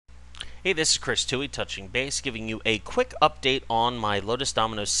Hey, this is Chris Toohey, touching base, giving you a quick update on my Lotus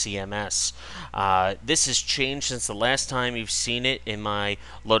Domino CMS. This has changed since the last time you've seen it in my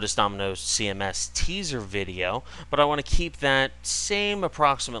Lotus Domino CMS teaser video, but I want to keep that same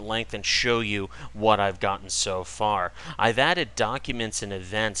approximate length and show you what I've gotten so far. I've added documents and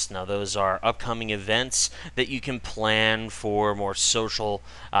events. Now, those are upcoming events that you can plan for more social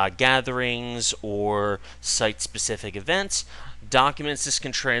gatherings or site-specific events. Documents, this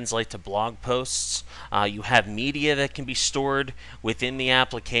can translate to blog posts. You have media that can be stored within the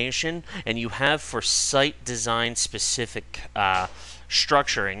application, and you have for site design specific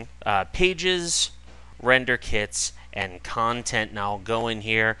structuring pages, render kits, and content. Now I'll go in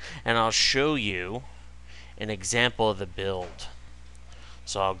here and I'll show you an example of the build.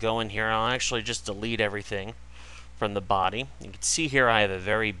 So I'll go in here and I'll actually just delete everything from the body. You can see here I have a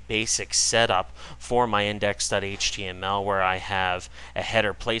very basic setup for my index.html where I have a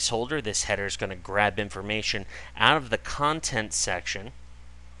header placeholder. This header is going to grab information out of the content section,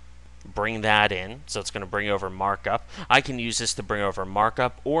 bring that in, so it's going to bring over markup. I can use this to bring over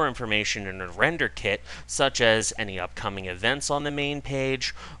markup or information in a render kit, such as any upcoming events on the main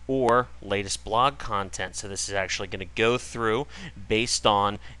page or latest blog content. So this is actually going to go through based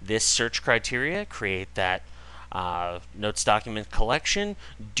on this search criteria, create that notes document collection,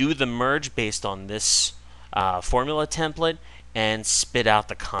 do the merge based on this formula template, and spit out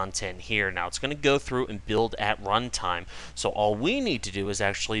the content here. Now it's going to go through and build at runtime. So all we need to do is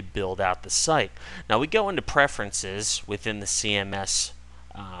actually build out the site. Now we go into preferences within the CMS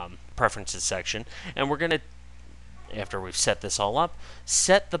preferences section, and we're going to, after we've set this all up,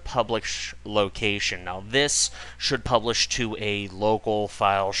 set the publish location. Now this should publish to a local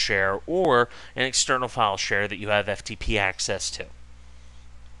file share or an external file share that you have FTP access to,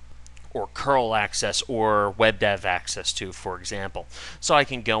 or curl access or WebDev access to, for example. So I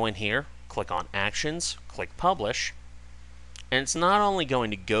can go in here, click on Actions, click Publish, and it's not only going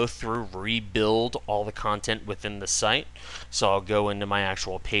to go through, rebuild all the content within the site. So I'll go into my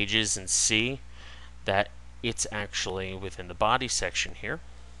actual pages and see that it's actually within the body section here.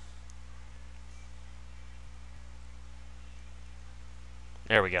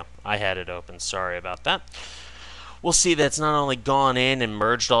 There we go. I had it open. Sorry about that. We'll see that it's not only gone in and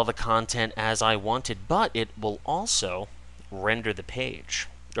merged all the content as I wanted, but it will also render the page,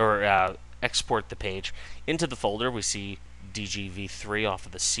 or export the page into the folder. We see DGV3 off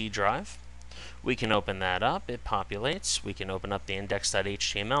of the C drive. We can open that up. It populates. We can open up the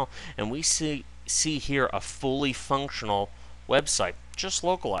index.html, and we see here a fully functional website, just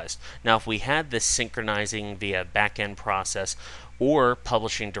localized. Now if we had this synchronizing via backend process or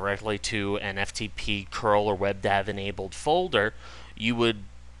publishing directly to an FTP curl or WebDAV enabled folder, you would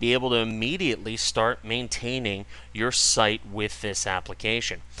be able to immediately start maintaining your site with this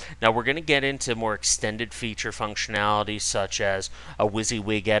application. Now we're going to get into more extended feature functionality such as a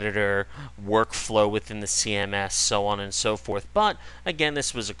WYSIWYG editor, workflow within the CMS, so on and so forth. But again,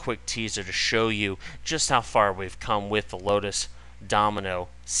 this was a quick teaser to show you just how far we've come with the Lotus Domino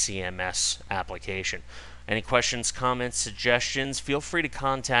CMS application. Any questions, comments, suggestions, feel free to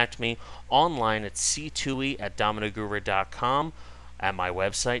contact me online at ctoohey@dominoguru.com, at my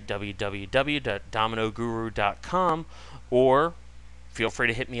website, www.dominoguru.com, or feel free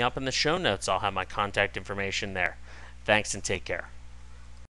to hit me up in the show notes. I'll have my contact information there. Thanks and take care.